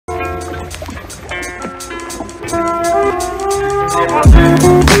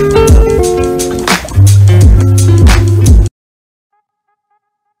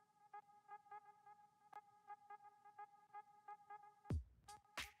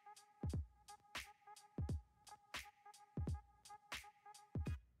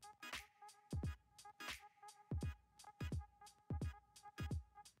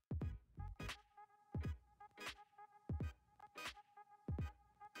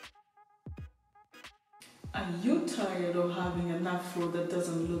Are you tired of having an afro that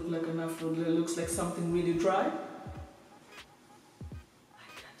doesn't look like an afro, that looks like something really dry? I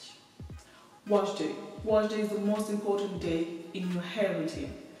got you. Wash day. Wash day is the most important day in your hair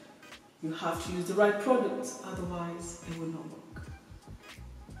routine. You have to use the right products, otherwise it will not work.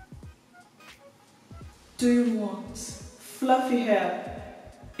 Do you want fluffy hair,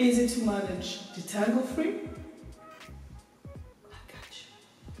 easy to manage, detangle free?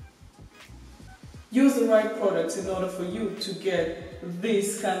 Use the right products in order for you to get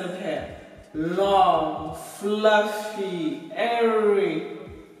this kind of hair. Long, fluffy, airy,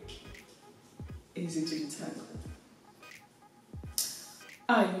 easy to detangle.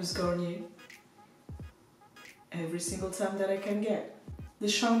 I use Garnier every single time that I can get. The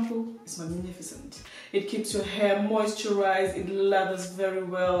shampoo is magnificent. It keeps your hair moisturized, it lathers very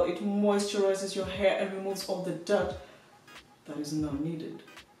well, it moisturizes your hair and removes all the dirt that is not needed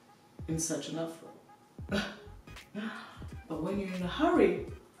in such an afro. But when you're in a hurry,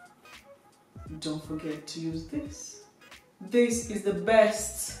 don't forget to use this. This is the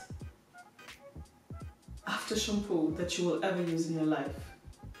best after shampoo that you will ever use in your life.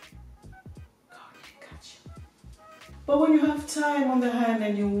 Garnier got you. But when you have time on the hand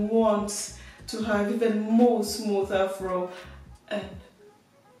and you want to have even more smooth afro and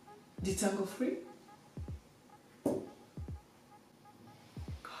detangle free,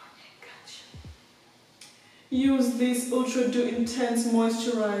 use this Ultra Dew Intense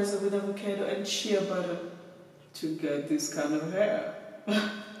Moisturizer with avocado and shea butter to get this kind of hair.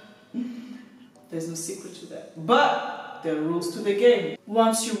 There's no secret to that. But there are rules to the game.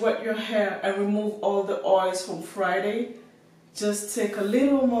 Once you wet your hair and remove all the oils from Friday, just take a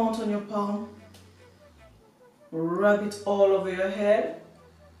little amount on your palm, rub it all over your head,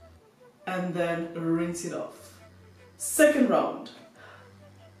 and then rinse it off. Second round.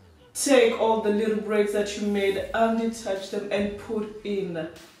 Take all the little braids that you made and detach them and put in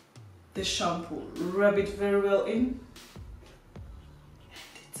the shampoo. Rub it very well in and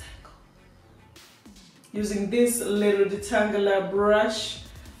detangle. Using this little detangler brush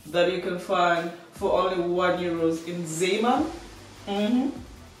that you can find for only €1 in Zeeman.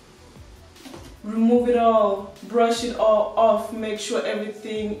 Remove it all, brush it all off, make sure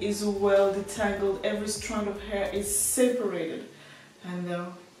everything is well detangled, every strand of hair is separated, and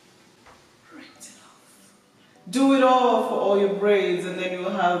rinse it off. Do it all for all your braids and then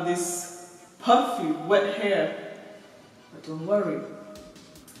you'll have this puffy, wet hair. But don't worry.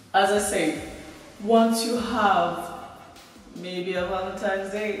 As I say, once you have maybe a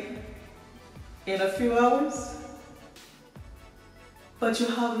Valentine's Day in a few hours, but you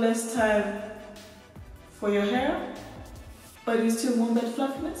have less time for your hair, but you still want that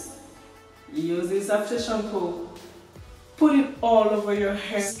fluffiness, use this after shampoo. Put it all over your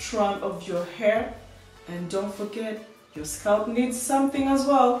hair, strand of your hair, and don't forget your scalp needs something as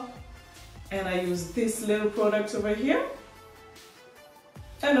well. And I use this little product over here.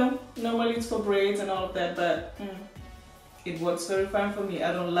 I know, normally it's for braids and all of that, but it works very fine for me.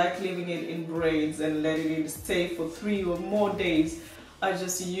 I don't like leaving it in braids and letting it stay for 3 or more days. I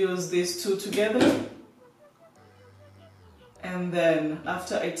just use these two together. And then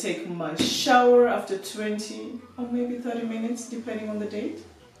after I take my shower, after 20 or maybe 30 minutes, depending on the date,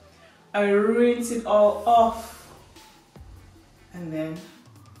 I rinse it all off. And then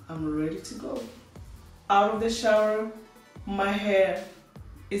I'm ready to go. Out of the shower, my hair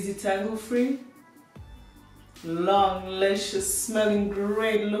is detangle free, long, luscious, smelling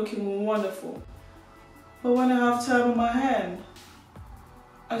great, looking wonderful. But when I have time on my hand,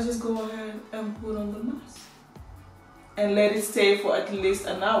 I just go ahead and put on the mask and let it stay for at least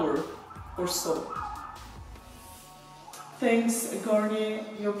an hour or so. Thanks, Garnier.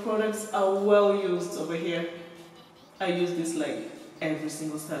 Your products are well used over here. I use this like every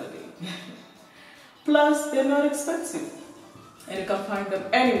single Saturday. Plus, they're not expensive. And you can find them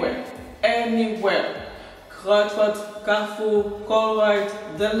anywhere, anywhere. Kruidvat, Carrefour,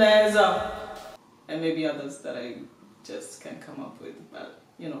 Colruyt, The Laser, and maybe others that I just can't come up with, but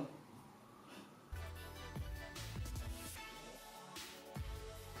you know.